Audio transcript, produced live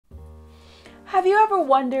Have you ever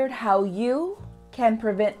wondered how you can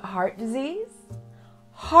prevent heart disease?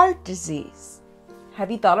 Heart disease. Have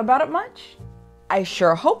you thought about it much? I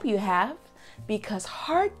sure hope you have, because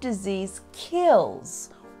heart disease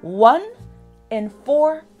kills 1 in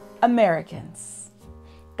 4 Americans.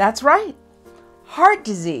 That's right. Heart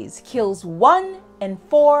disease kills 1 in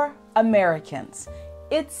 4 Americans.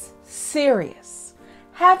 It's serious.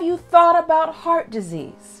 Have you thought about heart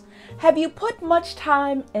disease? Have you put much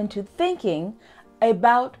time into thinking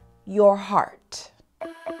about your heart?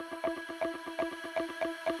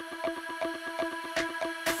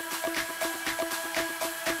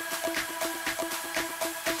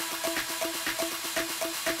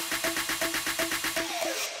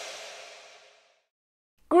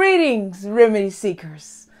 Greetings, remedy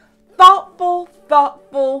seekers. Thoughtful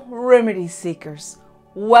remedy seekers.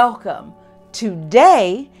 Welcome.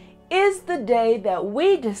 Today is the day that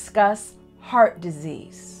we discuss heart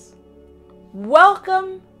disease.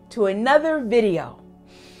 Welcome to another video.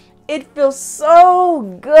 It feels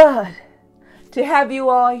so good to have you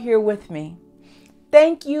all here with me.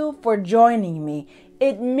 Thank you for joining me.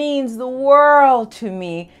 It means the world to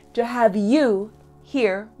me to have you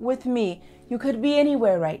here with me. You could be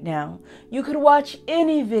anywhere right now. You could watch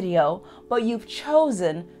any video, but you've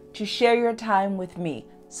chosen to share your time with me.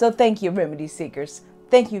 So thank you, remedy seekers.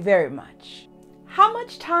 Thank you very much. How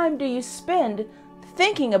much time do you spend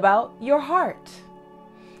thinking about your heart?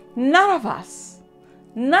 None of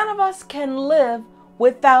us can live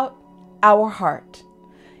without our heart.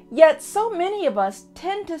 Yet so many of us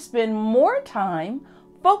tend to spend more time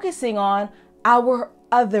focusing on our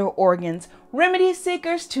other organs. Remedy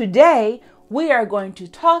seekers, today we are going to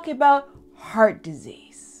talk about heart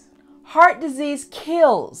disease. Heart disease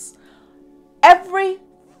kills every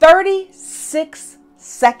 36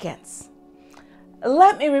 seconds.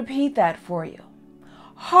 Let me repeat that for you.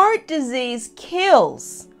 Heart disease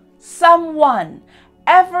kills someone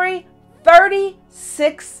every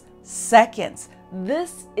 36 seconds.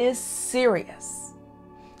 This is serious.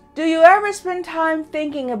 Do you ever spend time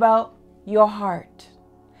thinking about your heart?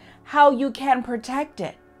 How you can protect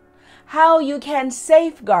it? How you can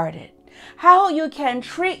safeguard it? How you can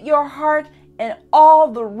treat your heart in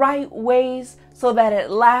all the right ways so that it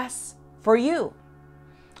lasts for you?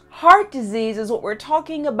 Heart disease is what we're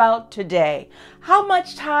talking about today. How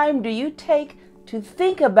much time do you take to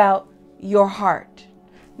think about your heart?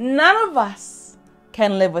 None of us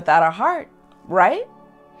can live without a heart, right?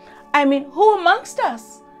 I mean, who amongst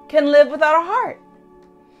us can live without a heart?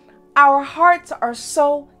 Our hearts are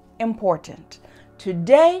so important.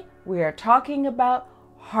 Today, we are talking about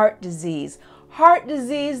heart disease. Heart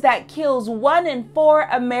disease that kills 1 in 4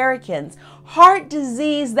 Americans. Heart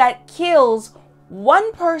disease that kills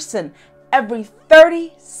 1 person every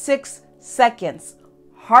 36 seconds.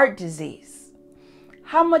 Heart disease.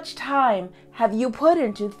 How much time have you put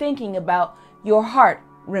into thinking about your heart,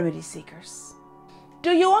 remedy seekers?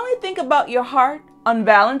 Do you only think about your heart on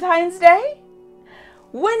Valentine's Day?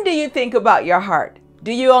 When do you think about your heart?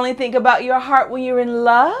 Do you only think about your heart when you're in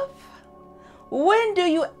love? When do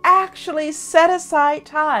you actually set aside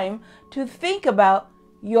time to think about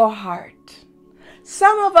your heart?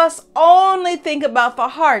 Some of us only think about the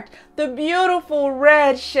heart, the beautiful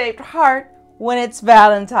red-shaped heart, when it's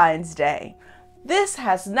Valentine's Day. This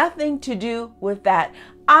has nothing to do with that.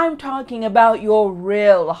 I'm talking about your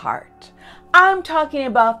real heart. I'm talking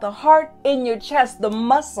about the heart in your chest, the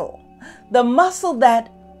muscle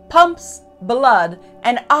that pumps blood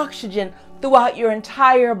and oxygen throughout your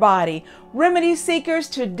entire body. Remedy seekers,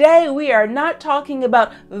 today we are not talking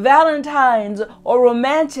about Valentine's or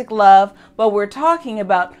romantic love, but we're talking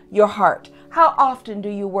about your heart. How often do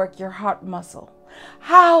you work your heart muscle?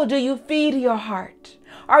 How do you feed your heart?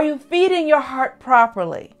 Are you feeding your heart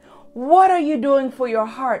properly? What are you doing for your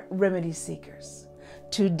heart, remedy seekers?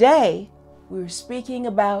 Today, we're speaking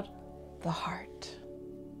about the heart.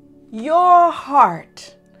 Your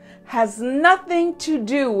heart has nothing to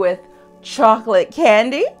do with chocolate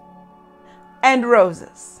candy and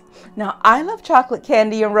roses. Now, I love chocolate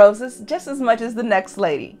candy and roses just as much as the next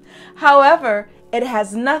lady. However, it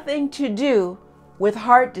has nothing to do with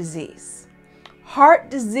heart disease.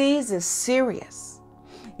 Heart disease is serious.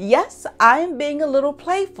 Yes, I'm being a little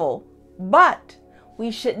playful, but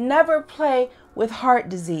we should never play with heart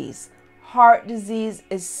disease. Heart disease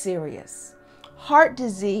is serious. Heart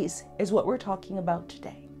disease is what we're talking about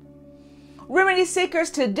today. Remedy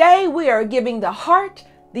seekers, today we are giving the heart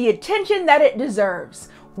the attention that it deserves.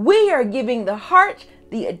 We are giving the heart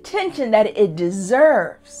the attention that it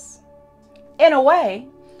deserves. In a way,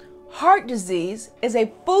 heart disease is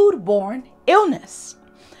a foodborne illness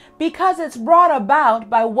because it's brought about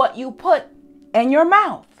by what you put and your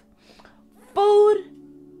mouth. Food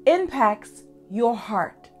impacts your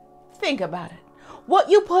heart. Think about it. What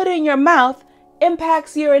you put in your mouth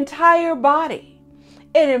impacts your entire body.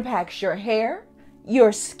 It impacts your hair,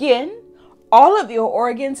 your skin, all of your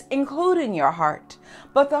organs, including your heart.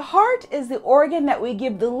 But the heart is the organ that we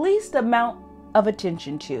give the least amount of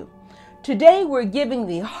attention to. Today, we're giving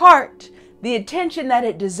the heart the attention that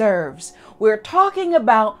it deserves. We're talking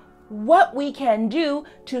about what we can do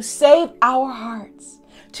to save our hearts,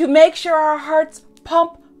 to make sure our hearts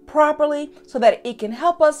pump properly so that it can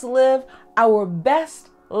help us live our best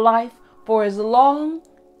life for as long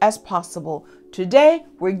as possible. Today,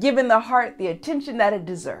 we're giving the heart the attention that it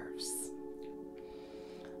deserves.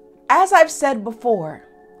 As I've said before,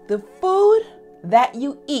 the food that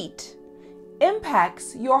you eat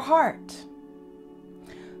impacts your heart.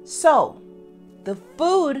 So, the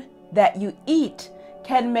food that you eat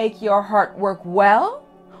can make your heart work well,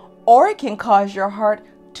 or it can cause your heart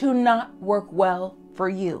to not work well for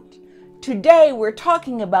you. Today, we're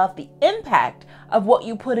talking about the impact of what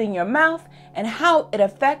you put in your mouth and how it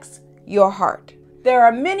affects your heart. There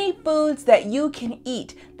are many foods that you can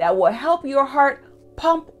eat that will help your heart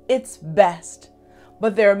pump its best.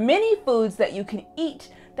 But there are many foods that you can eat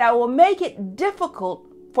that will make it difficult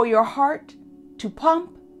for your heart to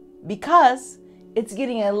pump because it's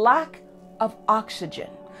getting a lack of oxygen.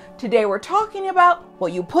 Today we're talking about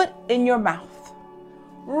what you put in your mouth.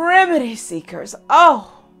 Remedy seekers,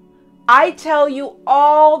 I tell you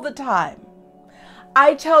all the time.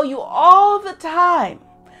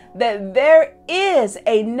 That there is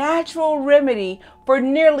a natural remedy for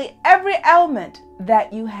nearly every ailment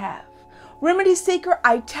that you have. Remedy seeker,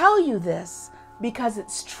 I tell you this because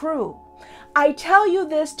it's true. I tell you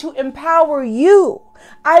this to empower you.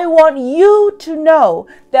 I want you to know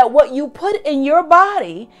that what you put in your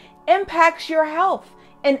body impacts your health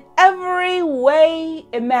in every way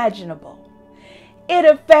imaginable. It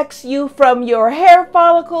affects you from your hair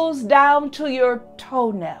follicles down to your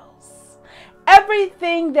toenails.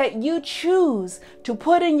 Everything that you choose to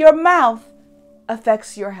put in your mouth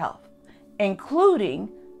affects your health, including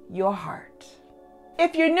your heart.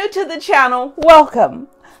 If you're new to the channel, welcome.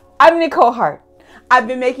 I'm Nicole Hart. I've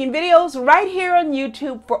been making videos right here on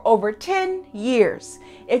YouTube for over 10 years.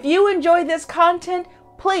 If you enjoy this content,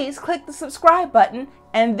 please click the subscribe button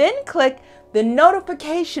and then click the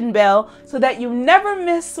notification bell so that you never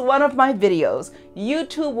miss one of my videos.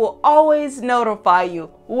 YouTube will always notify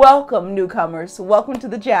you. Welcome, newcomers. Welcome to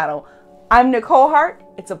the channel. I'm Nicole Hart.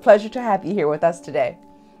 It's a pleasure to have you here with us today.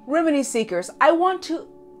 Remedy seekers, I want to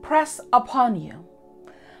press upon you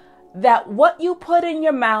that what you put in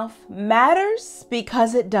your mouth matters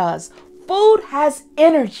because it does. Food has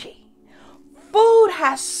energy. Food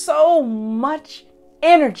has so much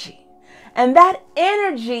energy. And that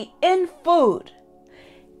energy in food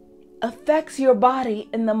affects your body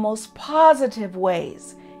in the most positive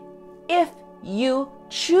ways if you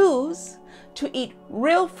choose to eat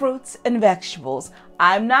real fruits and vegetables.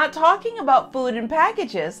 I'm not talking about food in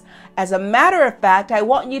packages. As a matter of fact, I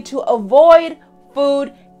want you to avoid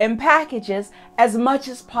food in packages as much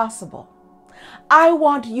as possible. I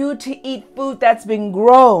want you to eat food that's been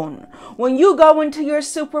grown. When you go into your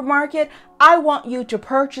supermarket, I want you to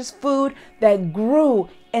purchase food that grew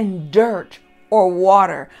in dirt or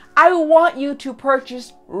water. I want you to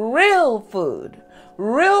purchase real food,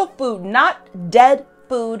 not dead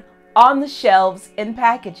food on the shelves in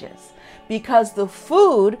packages, because the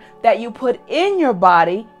food that you put in your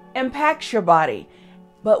body impacts your body.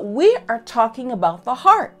 But we are talking about the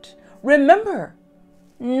heart. Remember,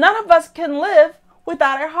 none of us can live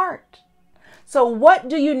without a heart. So what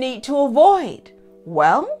do you need to avoid?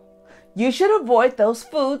 Well, you should avoid those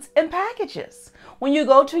foods in packages. When you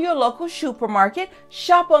go to your local supermarket,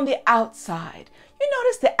 shop on the outside. You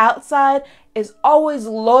notice the outside is always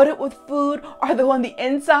loaded with food, although on the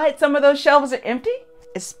inside, some of those shelves are empty.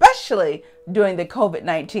 Especially during the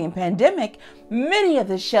COVID-19 pandemic, many of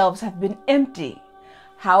the shelves have been empty.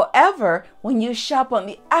 However, when you shop on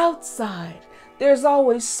the outside, there's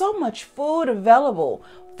always so much food available.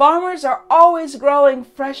 Farmers are always growing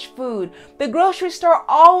fresh food. The grocery store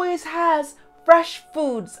always has fresh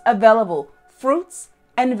foods available, fruits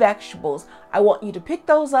and vegetables. I want you to pick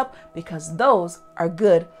those up because those are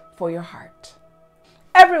good for your heart.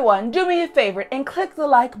 Everyone, do me a favor and click the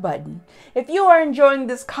like button. If you are enjoying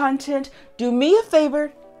this content, do me a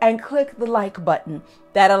favor and click the like button.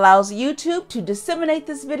 That allows YouTube to disseminate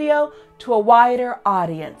this video to a wider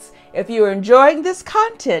audience. If you're enjoying this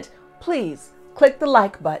content, please click the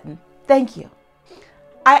like button. Thank you.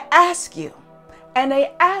 I ask you, and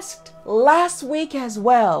I asked last week as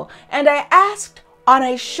well, and I asked on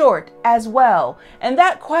a short as well. And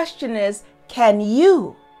that question is, can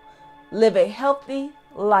you live a healthy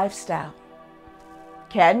lifestyle?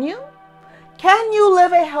 Can you? Can you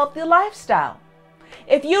live a healthy lifestyle?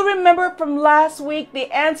 If you remember from last week, the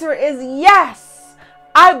answer is yes.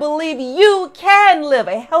 I believe you can live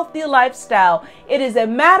a healthy lifestyle. It is a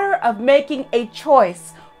matter of making a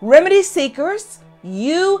choice. Remedy seekers,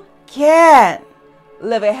 you can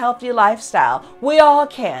live a healthy lifestyle. We all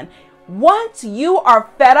can. Once you are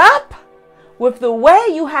fed up with the way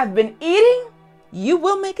you have been eating, you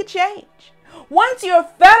will make a change. Once you're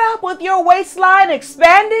fed up with your waistline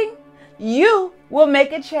expanding, you will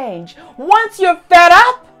make a change. Once you're fed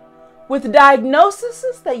up with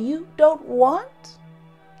diagnoses that you don't want,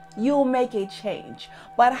 you'll make a change.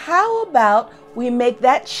 But how about we make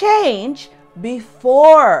that change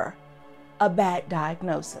before a bad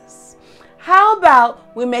diagnosis? How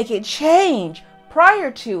about we make a change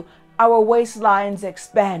prior to our waistlines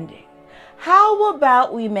expanding? How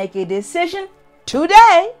about we make a decision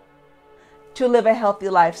today to live a healthy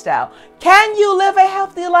lifestyle? Can you live a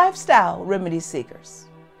healthy lifestyle, remedy seekers?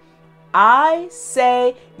 I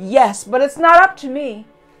say yes, but it's not up to me.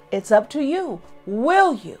 It's up to you.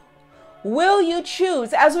 Will you? Will you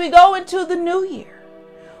choose as we go into the new year?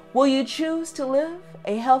 Will you choose to live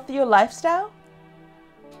a healthier lifestyle?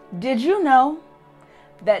 Did you know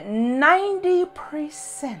that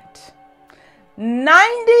 90%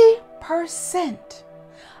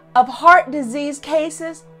 of heart disease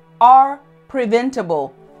cases are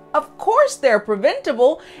preventable? Of course they're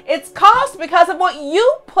preventable. It's caused because of what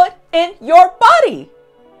you put in your body.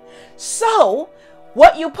 So,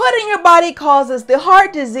 what you put in your body causes the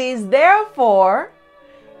heart disease. Therefore,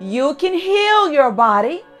 you can heal your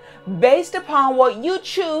body based upon what you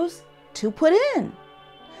choose to put in.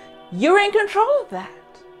 You're in control of that.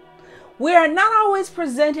 We are not always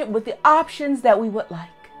presented with the options that we would like.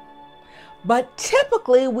 But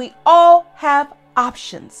typically, we all have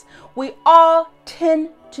options. We all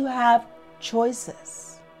tend to have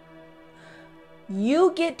choices.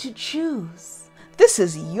 You get to choose. This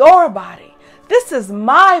is your body. This is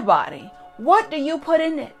my body. What do you put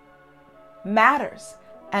in it matters,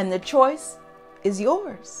 and the choice is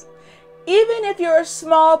yours. Even if you're a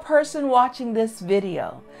small person watching this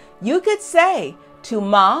video, you could say to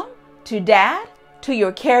mom, to dad, to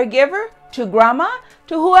your caregiver, to grandma,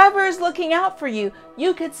 to whoever is looking out for you,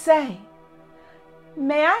 you could say,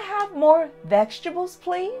 may I have more vegetables,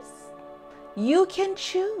 please? You can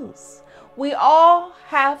choose. We all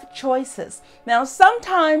have choices. Now,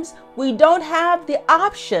 sometimes we don't have the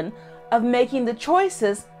option of making the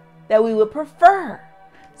choices that we would prefer.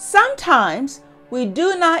 Sometimes we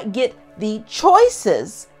do not get the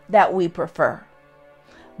choices that we prefer.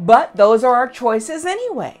 But those are our choices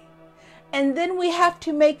anyway. And then we have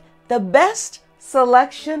to make the best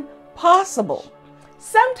selection possible.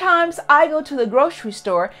 Sometimes I go to the grocery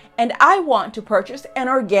store and I want to purchase an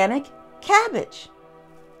organic cabbage,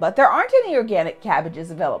 but there aren't any organic cabbages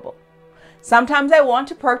available. Sometimes I want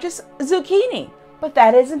to purchase zucchini, but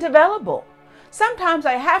that isn't available. Sometimes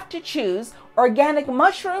I have to choose organic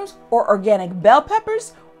mushrooms or organic bell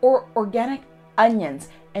peppers or organic onions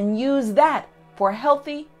and use that for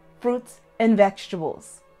healthy fruits and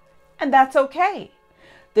vegetables. And that's okay.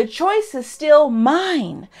 The choice is still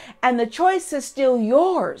mine, and the choice is still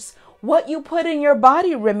yours. What you put in your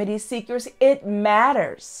body, remedy seekers, it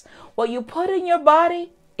matters. What you put in your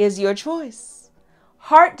body is your choice.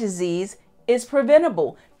 Heart disease is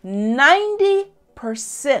preventable.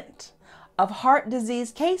 90% of heart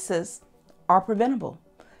disease cases are preventable.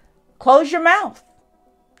 Close your mouth.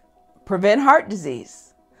 Prevent heart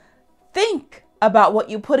disease. Think about what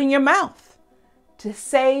you put in your mouth to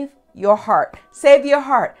save your heart. Save your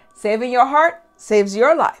heart. Saving your heart saves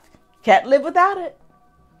your life. Can't live without it.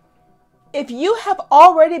 If you have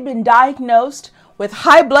already been diagnosed with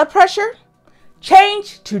high blood pressure,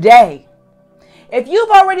 change today. If you've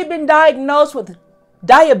already been diagnosed with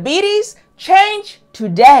diabetes, change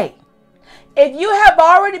today. If you have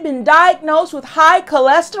already been diagnosed with high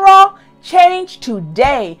cholesterol, change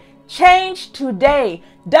today. Change today.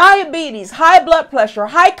 Diabetes, high blood pressure,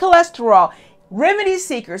 high cholesterol, remedy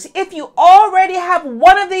seekers, if you already have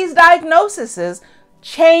one of these diagnoses,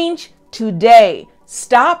 change today.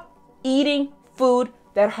 Stop eating food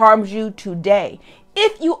that harms you today.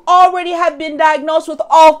 If you already have been diagnosed with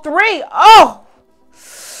all three,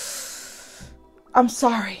 I'm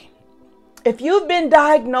sorry. If you've been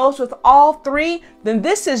diagnosed with all three, then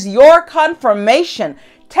this is your confirmation.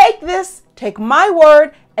 Take this, take my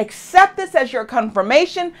word, accept this as your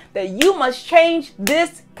confirmation that you must change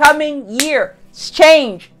this coming year.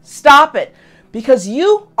 Change. Stop it. because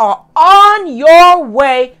you are on your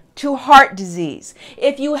way to heart disease.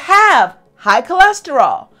 If you have high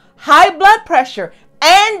cholesterol, high blood pressure,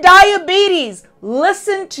 and diabetes,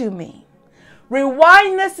 listen to me.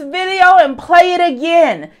 Rewind this video and play it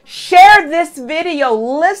again. Share this video.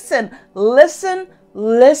 Listen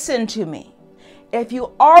to me. If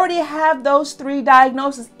you already have those 3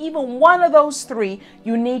 diagnoses, even one of those 3,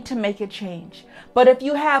 you need to make a change. But if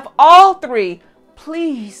you have all 3,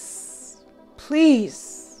 please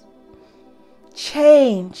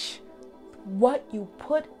change what you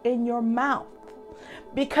put in your mouth,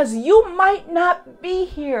 because you might not be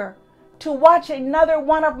here to watch another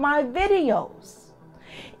one of my videos.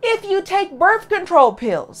 If you take birth control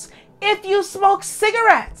pills, if you smoke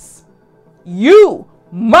cigarettes, you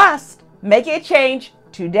must make a change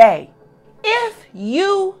today. If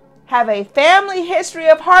you have a family history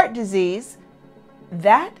of heart disease,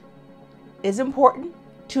 that is important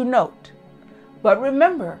to note. But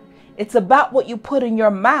remember, it's about what you put in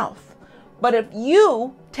your mouth. But if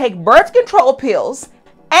you take birth control pills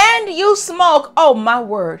and you smoke, oh my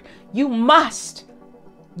word, you must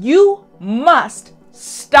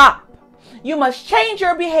stop. You must change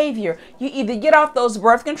your behavior. You either get off those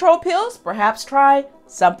birth control pills, perhaps try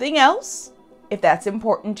something else if that's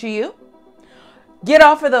important to you. Get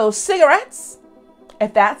off of those cigarettes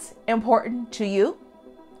if that's important to you.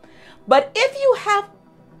 But if you have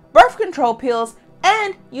birth control pills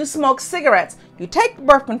and you smoke cigarettes, you take the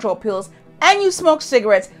birth control pills and you smoke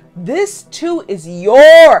cigarettes, this too is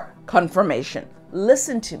your confirmation.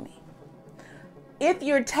 Listen to me. If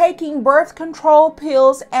you're taking birth control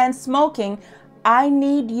pills and smoking, I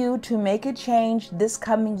need you to make a change this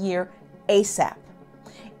coming year ASAP.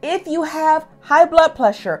 If you have high blood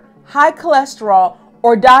pressure, high cholesterol,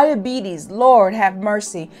 or diabetes, Lord have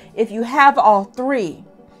mercy, if you have all 3,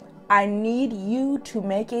 I need you to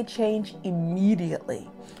make a change immediately.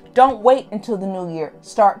 Don't wait until the new year.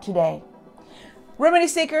 Start today. Remedy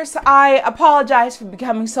seekers, I apologize for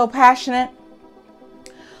becoming so passionate,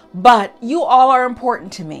 but you all are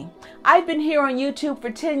important to me. I've been here on YouTube for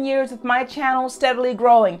 10 years with my channel steadily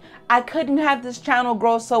growing. I couldn't have this channel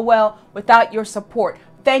grow so well without your support.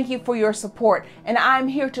 Thank you for your support, and I'm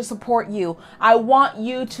here to support you. I want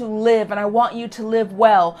you to live, and I want you to live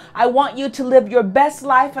well. I want you to live your best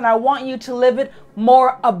life, and I want you to live it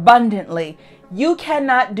more abundantly. You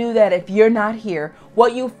cannot do that if you're not here.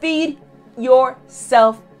 What you feed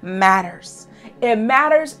yourself matters. It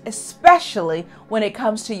matters especially when it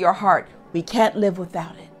comes to your heart. We can't live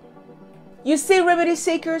without it. You see, remedy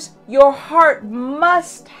seekers, your heart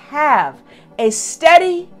must have a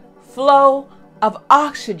steady flow of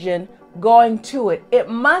oxygen going to it. It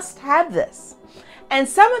must have this. And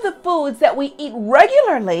some of the foods that we eat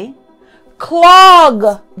regularly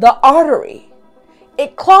clog the artery.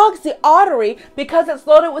 It clogs the artery because it's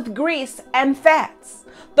loaded with grease and fats.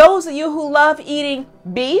 Those of you who love eating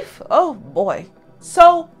beef, oh boy,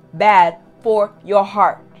 so bad for your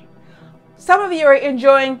heart. Some of you are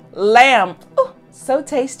enjoying lamb, oh, so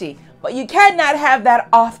tasty, but you cannot have that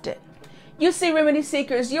often. You see, remedy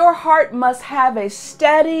seekers, your heart must have a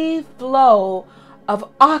steady flow of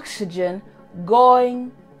oxygen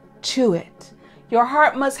going to it. Your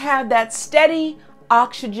heart must have that steady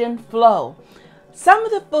oxygen flow. Some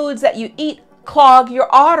of the foods that you eat clog your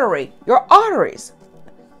arteries,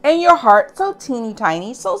 and your heart, so teeny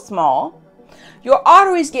tiny, so small. Your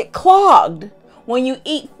arteries get clogged when you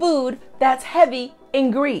eat food that's heavy in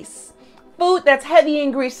grease. Food that's heavy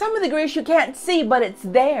in grease. Some of the grease you can't see, but it's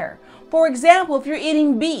there. For example, if you're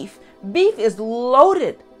eating beef, beef is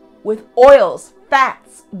loaded with oils,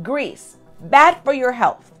 fats, grease, bad for your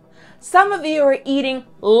health. Some of you are eating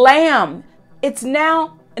lamb. It's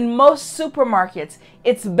now in most supermarkets.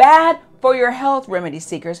 It's bad for your health, remedy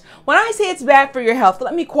seekers. When I say it's bad for your health,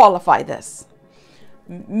 let me qualify this.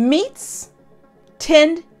 Meats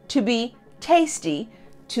tend to be tasty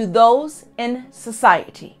to those in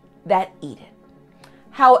society that eat it.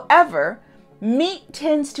 However, meat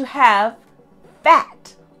tends to have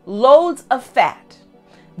fat, loads of fat.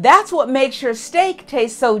 That's what makes your steak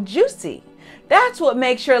taste so juicy. That's what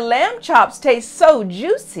makes your lamb chops taste so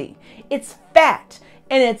juicy. It's fat,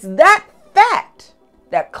 and it's that fat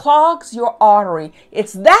that clogs your artery.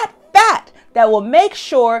 It's that fat that will make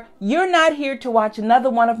sure you're not here to watch another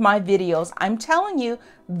one of my videos. I'm telling you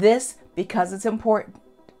this because it's important.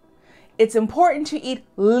 It's important to eat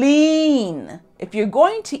lean. If you're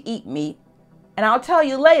going to eat meat, and I'll tell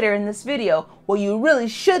you later in this video what you really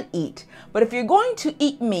should eat, but if you're going to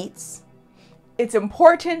eat meats, it's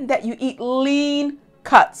important that you eat lean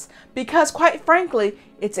cuts because, quite frankly,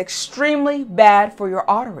 it's extremely bad for your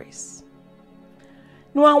arteries.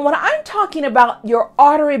 Now, when I'm talking about your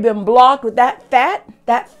artery being blocked with that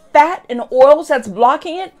fat and oils that's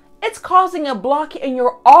blocking it, it's causing a block in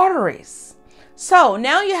your arteries. So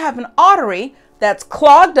now you have an artery that's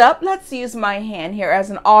clogged up. Let's use my hand here as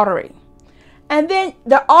an artery. And then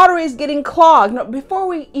the artery is getting clogged. Now, before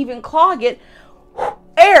we even clog it,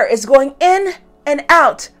 air is going in and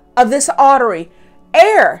out of this artery.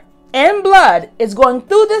 Air and blood is going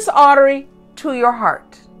through this artery to your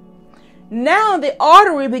heart. Now the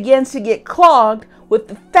artery begins to get clogged with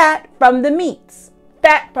the fat from the meats,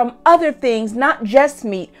 fat from other things, not just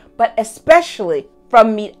meat, but especially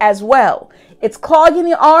from meat as well. It's clogging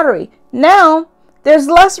the artery. Now there's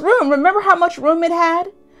less room. Remember how much room it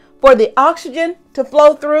had for the oxygen to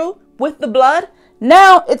flow through with the blood?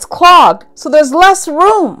 Now it's clogged, so there's less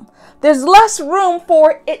room. There's less room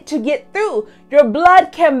for it to get through. Your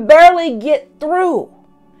blood can barely get through.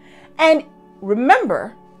 And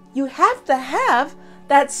remember, you have to have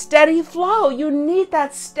that steady flow. You need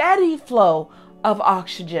that steady flow of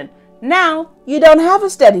oxygen. Now you don't have a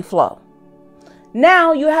steady flow.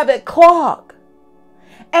 Now you have it clogged.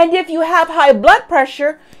 And if you have high blood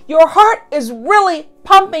pressure, your heart is really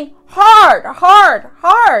pumping hard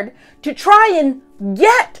to try and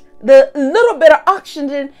get the little bit of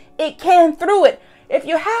oxygen it can through it. If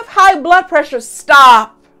you have high blood pressure,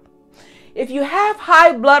 stop. If you have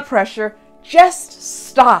high blood pressure, just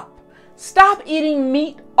stop. Stop eating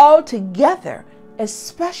meat altogether,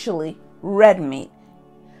 especially red meat.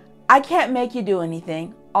 I can't make you do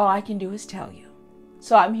anything. All I can do is tell you.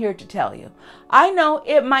 So I'm here to tell you. I know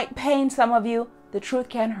it might pain some of you. The truth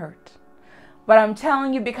can hurt. But I'm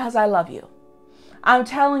telling you because I love you. I'm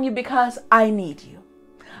telling you because I need you.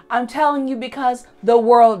 I'm telling you because the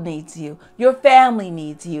world needs you. Your family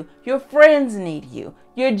needs you. Your friends need you.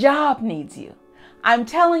 Your job needs you. I'm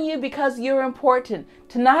telling you because you're important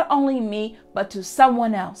to not only me, but to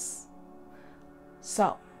someone else.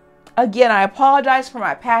 So, again, I apologize for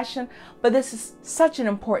my passion, but this is such an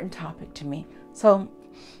important topic to me. So,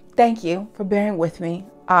 thank you for bearing with me.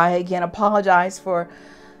 I, again, apologize for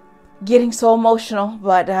getting so emotional,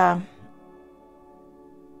 but I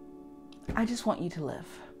just want you to live.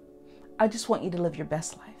 I just want you to live your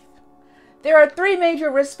best life. There are 3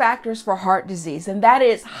 major risk factors for heart disease, and that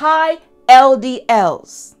is high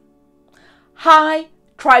LDLs, high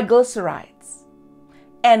triglycerides,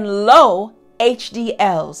 and low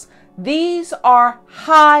HDLs. These are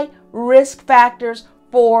high risk factors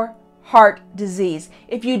for heart disease.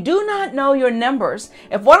 If you do not know your numbers,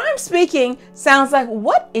 if what I'm speaking sounds like,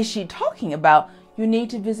 what is she talking about? You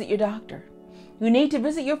need to visit your doctor. You need to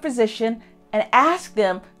visit your physician and ask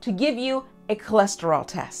them to give you a cholesterol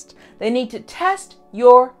test. They need to test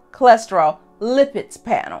your cholesterol lipids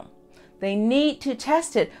panel. They need to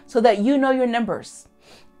test it so that you know your numbers.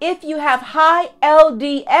 If you have high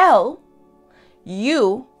LDL,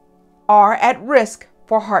 you are at risk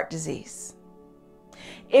for heart disease.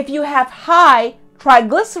 If you have high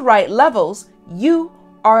triglyceride levels, you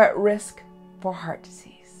are at risk for heart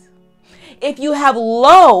disease. If you have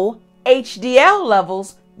low HDL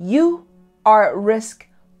levels, you are at risk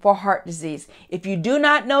for heart disease. If you do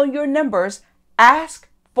not know your numbers, ask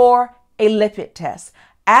for a lipid test.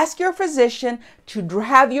 Ask your physician to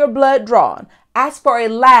have your blood drawn. Ask for a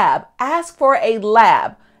lab. Ask for a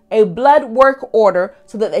lab, a blood work order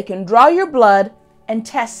so that they can draw your blood and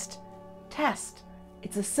test.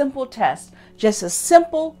 It's a simple test, just a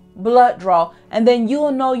simple blood draw, and then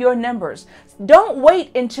you'll know your numbers. Don't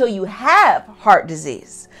wait until you have heart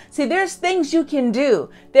disease. See, there's things you can do.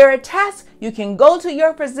 There are tests you can go to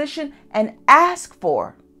your physician and ask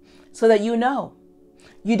for so that you know.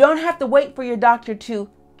 You don't have to wait for your doctor to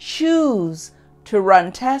choose to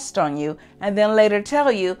run tests on you and then later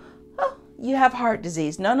tell you, oh, you have heart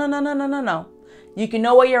disease. No. You can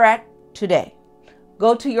know where you're at today.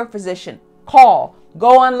 Go to your physician. Call.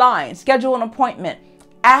 Go online. Schedule an appointment.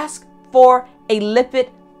 Ask for a lipid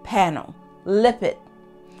panel. Lipid.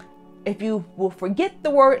 If you will forget the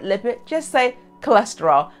word lipid, just say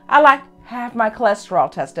cholesterol. I like to have my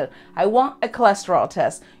cholesterol tested. I want a cholesterol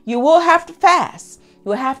test. You will have to fast.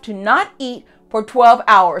 You will have to not eat for 12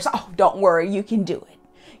 hours. Oh, don't worry, you can do it.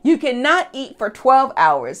 You cannot eat for 12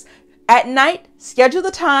 hours. At night, schedule the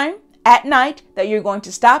time at night that you're going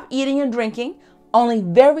to stop eating and drinking. Only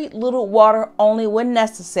very little water, only when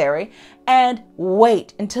necessary, and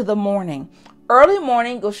wait until the morning. Early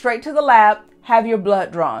morning, go straight to the lab, have your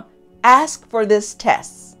blood drawn. Ask for this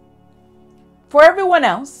test. For everyone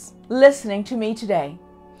else listening to me today,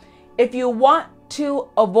 if you want to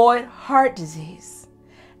avoid heart disease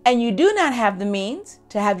and you do not have the means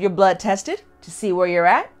to have your blood tested to see where you're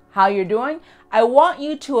at, how you're doing, I want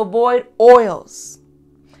you to avoid oils.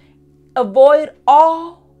 Avoid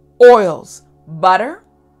all oils. Butter,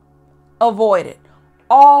 avoid it.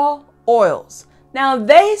 All oils. Now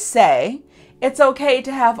they say it's okay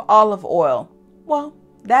to have olive oil. Well,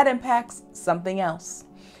 that impacts something else.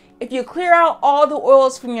 If you clear out all the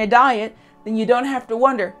oils from your diet, then you don't have to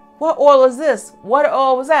wonder, what oil is this? What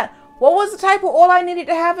oil was that? What was the type of oil I needed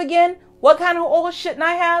to have again? What kind of oil shouldn't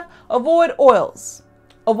I have? Avoid oils.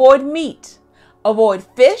 Avoid meat. Avoid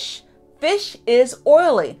fish. Fish is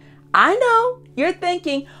oily. I know you're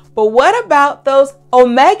thinking, but what about those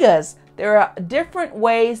omegas? There are different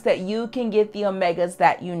ways that you can get the omegas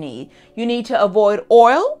that you need. You need to avoid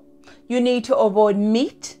oil. You need to avoid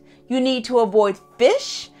meat. You need to avoid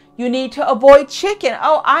fish. You need to avoid chicken.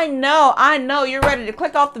 Oh, I know. You're ready to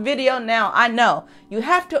click off the video now. I know. You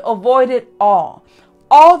have to avoid it all.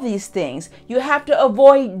 All these things. You have to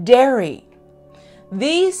avoid dairy.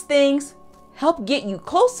 These things help get you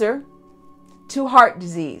closer to heart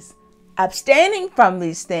disease. Abstaining from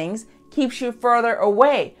these things keeps you further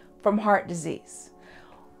away from heart disease.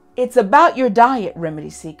 It's about your diet,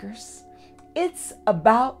 remedy seekers. It's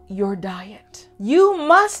about your diet. You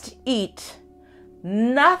must eat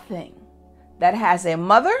nothing that has a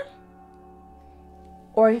mother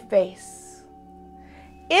or a face.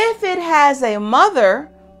 If it has a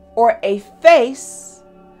mother or a face,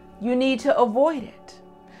 you need to avoid it.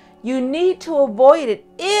 You need to avoid it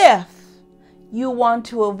if you want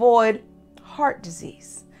to avoid heart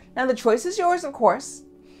disease. Now the choice is yours, of course.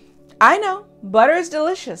 I know butter is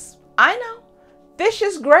delicious. I know fish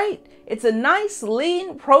is great. It's a nice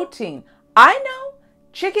lean protein. I know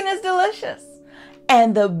chicken is delicious.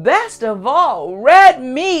 And the best of all, red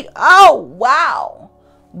meat. Oh, wow.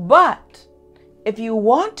 But if you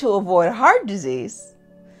want to avoid heart disease,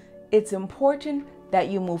 it's important that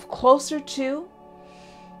you move closer to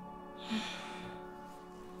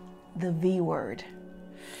the V word,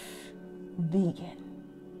 vegan.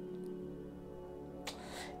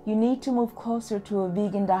 You need to move closer to a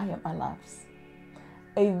vegan diet, my loves.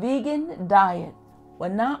 A vegan diet will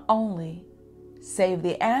not only save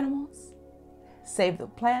the animals, save the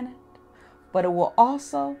planet, but it will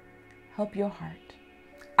also help your heart.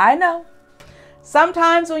 I know.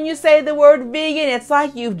 Sometimes when you say the word vegan, it's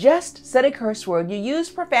like you've just said a curse word. You use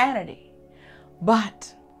profanity.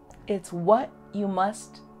 But it's what you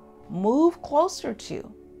must move closer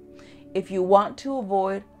to if you want to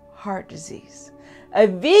avoid heart disease. A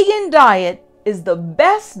vegan diet is the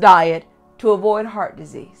best diet to avoid heart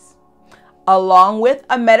disease, along with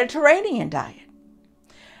a Mediterranean diet.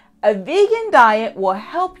 A vegan diet will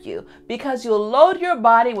help you because you'll load your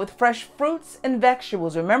body with fresh fruits and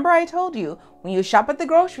vegetables. Remember I told you, when you shop at the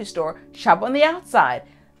grocery store, shop on the outside.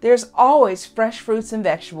 There's always fresh fruits and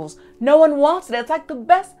vegetables. No one wants it. It's like the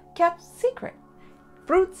best kept secret.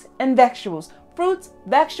 Fruits and vegetables. Fruits,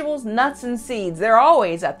 vegetables, nuts, and seeds. They're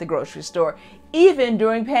always at the grocery store, even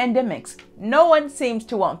during pandemics. No one seems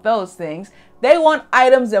to want those things. They want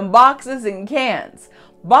items in boxes and cans.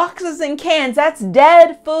 Boxes and cans, that's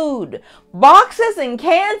dead food. Boxes and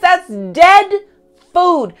cans, that's dead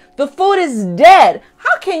food. The food is dead.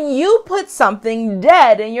 How can you put something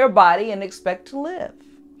dead in your body and expect to live?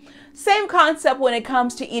 Same concept when it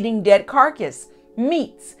comes to eating dead carcass,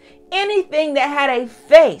 meats, anything that had a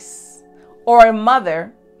face or a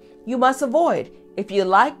mother, you must avoid if you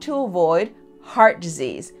like to avoid heart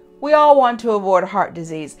disease. We all want to avoid heart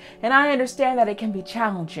disease, and I understand that it can be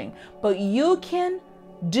challenging, but you can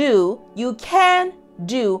do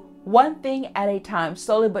one thing at a time,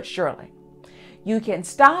 slowly but surely. You can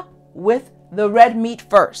stop with the red meat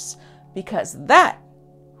first, because that,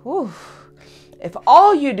 if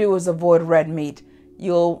all you do is avoid red meat,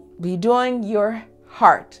 you'll be doing your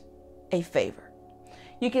heart a favor.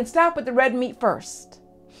 You can stop with the red meat first.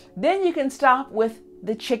 Then you can stop with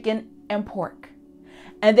the chicken and pork.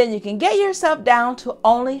 And then you can get yourself down to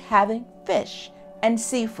only having fish and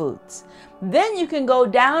seafoods. Then you can go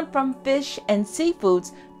down from fish and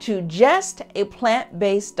seafoods to just a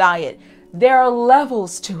plant-based diet. There are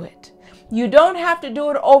levels to it. You don't have to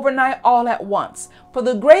do it overnight all at once. For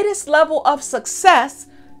the greatest level of success,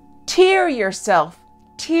 tier yourself.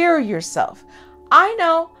 I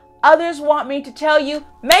know others want me to tell you,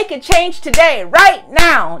 make a change today, right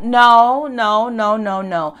now. No.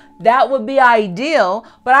 That would be ideal,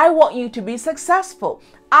 but I want you to be successful.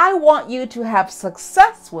 I want you to have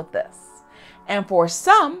success with this. And for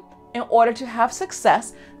some, in order to have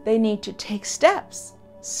success, they need to take steps.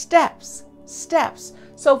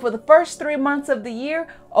 So for the first 3 months of the year,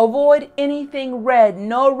 avoid anything red.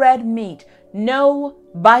 No red meat, no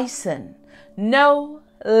bison, no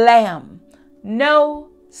lamb, no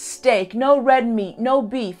steak, no red meat, no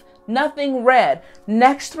beef, nothing red.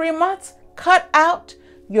 Next 3 months, cut out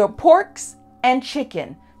your porks and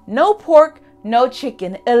chicken. No pork, no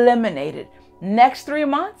chicken, eliminated. Next 3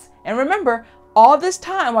 months, and remember, all this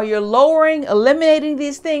time while you're eliminating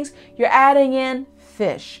these things, you're adding in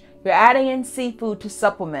fish. You're adding in seafood to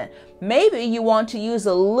supplement. Maybe you want to use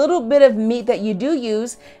a little bit of meat that you do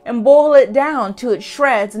use and boil it down to its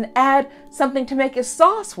shreds and add something to make a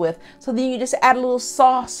sauce with. So then you just add a little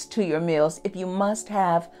sauce to your meals if you must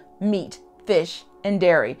have meat, fish, and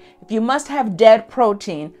dairy. If you must have dead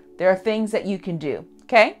protein, there are things that you can do,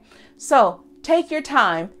 okay? So take your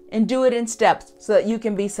time and do it in steps so that you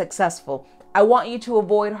can be successful. I want you to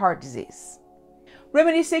avoid heart disease.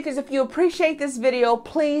 Remedy Seekers, if you appreciate this video,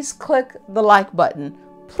 please click the like button.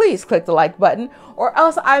 Please click the like button, or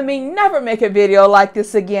else I may never make a video like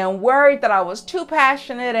this again, worried that I was too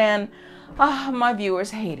passionate and my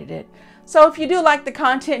viewers hated it. So if you do like the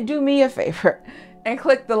content, do me a favor and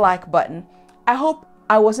click the like button. I hope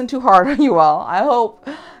I wasn't too hard on you all. I hope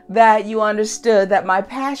that you understood that my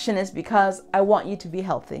passion is because I want you to be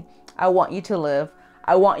healthy. I want you to live.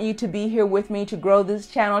 I want you to be here with me to grow this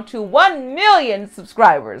channel to 1 million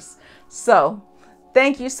subscribers. So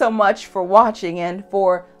thank you so much for watching and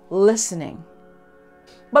for listening.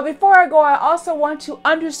 But before I go, I also want to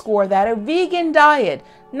underscore that a vegan diet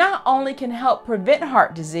not only can help prevent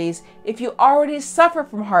heart disease, if you already suffer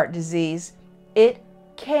from heart disease, it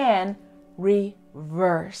can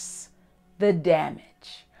reverse the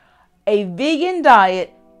damage. A vegan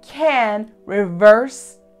diet can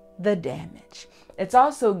reverse the damage. It's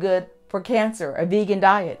also good for cancer, a vegan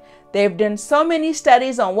diet. They've done so many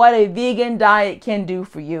studies on what a vegan diet can do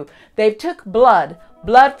for you. They've took blood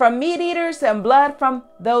from meat eaters and blood from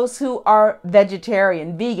those who are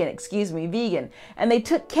vegan, and they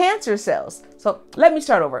took cancer cells. So let me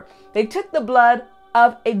start over. They took the blood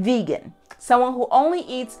of a vegan, someone who only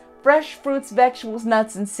eats fresh fruits, vegetables,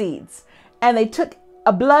 nuts, and seeds, and they took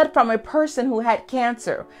a blood from a person who had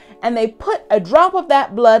cancer, and they put a drop of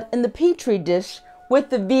that blood in the petri dish with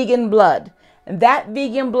the vegan blood. And that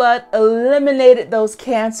vegan blood eliminated those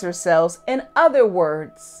cancer cells. In other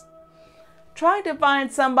words, trying to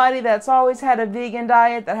find somebody that's always had a vegan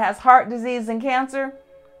diet that has heart disease and cancer,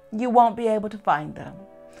 you won't be able to find them.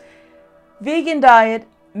 Vegan diet,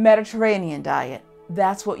 Mediterranean diet,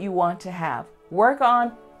 that's what you want to have. Work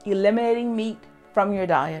on eliminating meat from your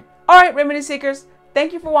diet. All right, Remedy Seekers,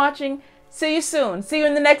 thank you for watching. See you soon. See you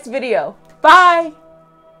in the next video. Bye.